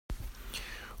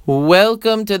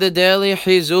Welcome to the Daily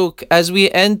Chizuk as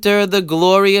we enter the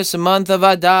glorious month of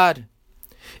Adar.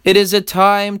 It is a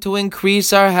time to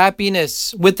increase our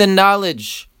happiness with the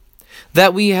knowledge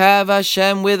that we have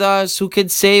Hashem with us who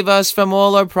could save us from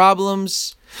all our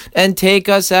problems and take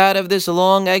us out of this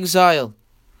long exile.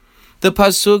 The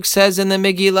Pasuk says in the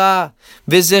Megillah,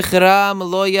 V'zichram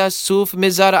lo yasuf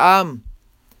mizar'am.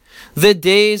 The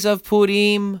days of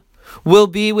Purim will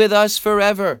be with us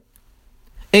forever,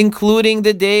 including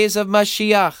the days of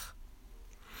Mashiach.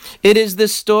 It is the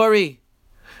story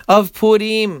of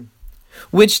Purim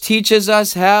which teaches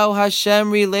us how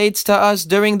Hashem relates to us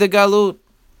during the Galut,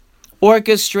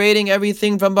 orchestrating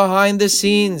everything from behind the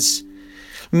scenes,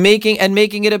 making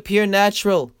it appear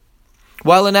natural,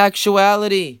 while in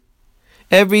actuality,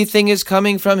 everything is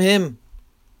coming from Him.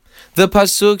 The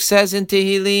Pasuk says in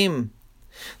Tehillim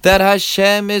that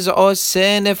Hashem is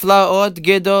oseh neflaot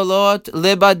gedolot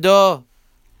lebado.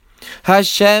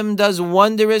 Hashem does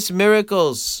wondrous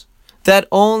miracles that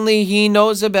only He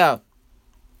knows about.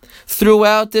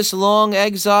 Throughout this long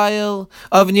exile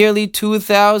of nearly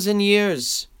 2,000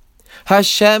 years,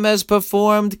 Hashem has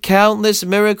performed countless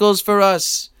miracles for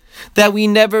us that we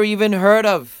never even heard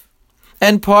of.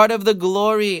 And part of the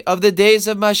glory of the days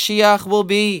of Mashiach will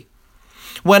be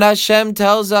when Hashem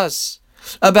tells us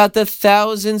about the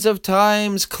thousands of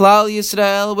times Klal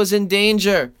Yisrael was in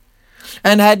danger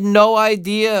and had no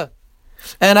idea.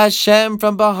 And Hashem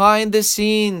from behind the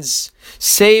scenes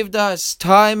saved us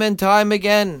time and time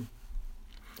again.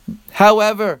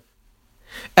 However,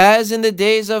 as in the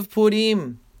days of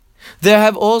Purim, there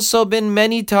have also been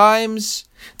many times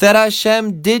that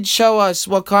Hashem did show us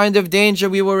what kind of danger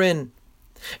we were in.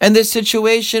 And the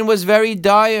situation was very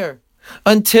dire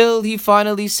until He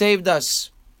finally saved us.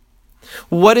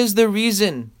 What is the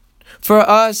reason for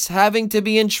us having to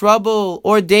be in trouble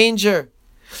or danger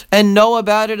and know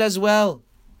about it as well?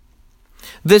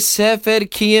 The Sefer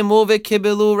Kiyimu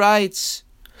V'Kibelu writes,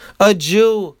 a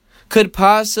Jew could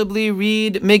possibly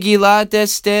read Megillat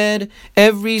Esther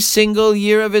every single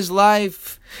year of his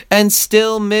life and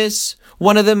still miss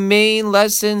one of the main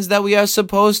lessons that we are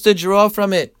supposed to draw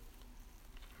from it.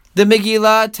 The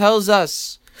Megillah tells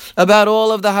us about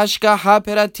all of the Hashgacha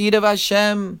Peratit of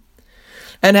Hashem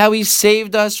and how He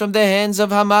saved us from the hands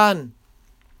of Haman.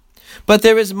 But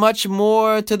there is much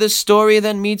more to the story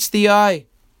than meets the eye.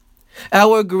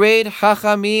 Our great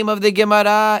Chachamim of the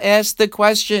Gemara asked the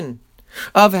question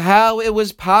of how it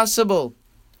was possible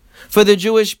for the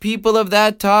Jewish people of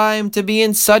that time to be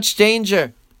in such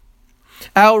danger.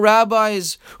 Our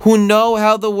rabbis who know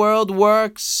how the world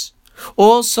works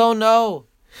also know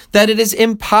that it is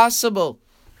impossible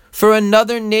for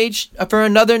another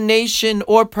nation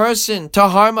or person to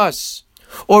harm us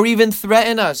or even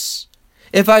threaten us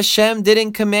if Hashem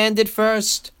didn't command it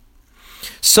first.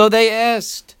 So they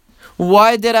asked,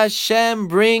 why did Hashem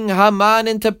bring Haman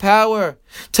into power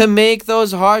to make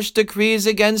those harsh decrees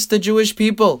against the Jewish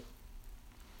people?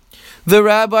 The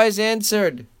rabbis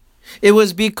answered, it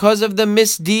was because of the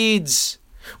misdeeds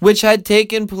which had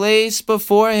taken place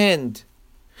beforehand.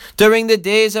 During the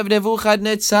days of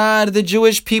Nebuchadnezzar, the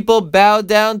Jewish people bowed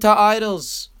down to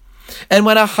idols. And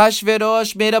when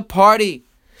Ahashverosh made a party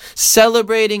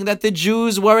celebrating that the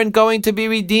Jews weren't going to be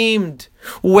redeemed,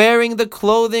 wearing the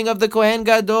clothing of the Kohen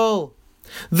Gadol,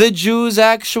 the Jews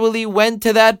actually went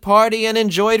to that party and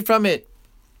enjoyed from it.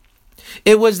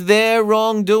 It was their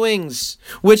wrongdoings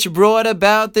which brought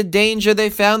about the danger they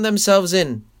found themselves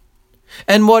in.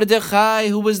 And Mordechai,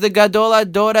 who was the Gadol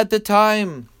Ador at the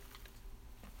time,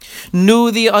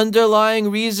 knew the underlying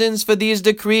reasons for these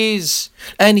decrees,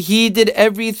 and he did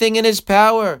everything in his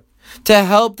power to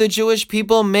help the Jewish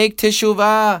people make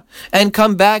teshuvah and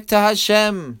come back to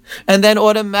Hashem, and then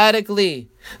automatically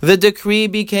the decree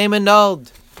became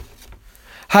annulled.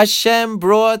 Hashem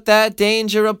brought that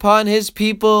danger upon His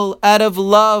people out of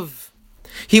love.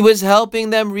 He was helping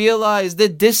them realize the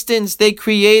distance they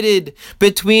created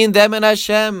between them and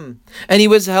Hashem, and He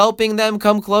was helping them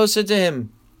come closer to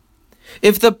Him.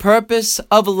 If the purpose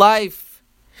of life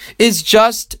is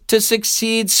just to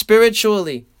succeed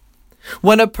spiritually,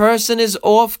 when a person is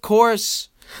off course,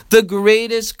 the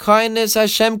greatest kindness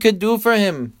Hashem could do for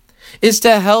him is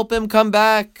to help him come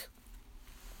back.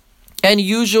 And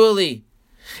usually,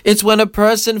 it's when a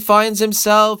person finds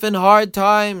himself in hard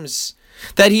times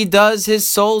that he does his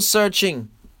soul searching.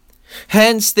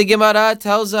 Hence, the Gemara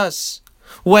tells us,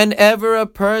 whenever a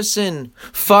person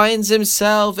finds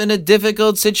himself in a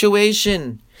difficult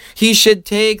situation, he should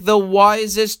take the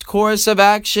wisest course of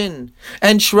action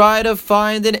and try to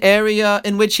find an area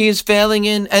in which he is failing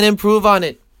in and improve on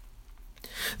it.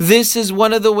 This is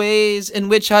one of the ways in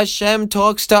which Hashem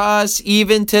talks to us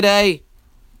even today.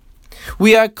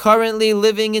 We are currently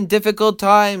living in difficult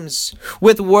times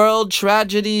with world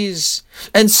tragedies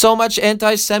and so much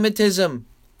anti-Semitism.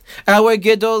 Our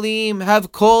Gedolim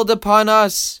have called upon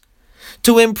us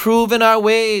to improve in our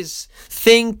ways.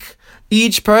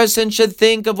 Each person should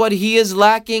think of what he is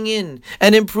lacking in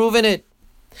and improve in it.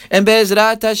 And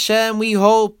Be'ezrat Hashem, we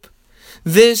hope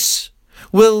this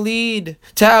will lead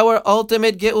to our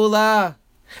ultimate Geulah,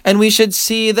 and we should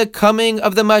see the coming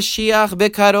of the Mashiach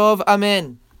Bekarov.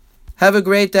 Amen. Have a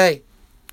great day.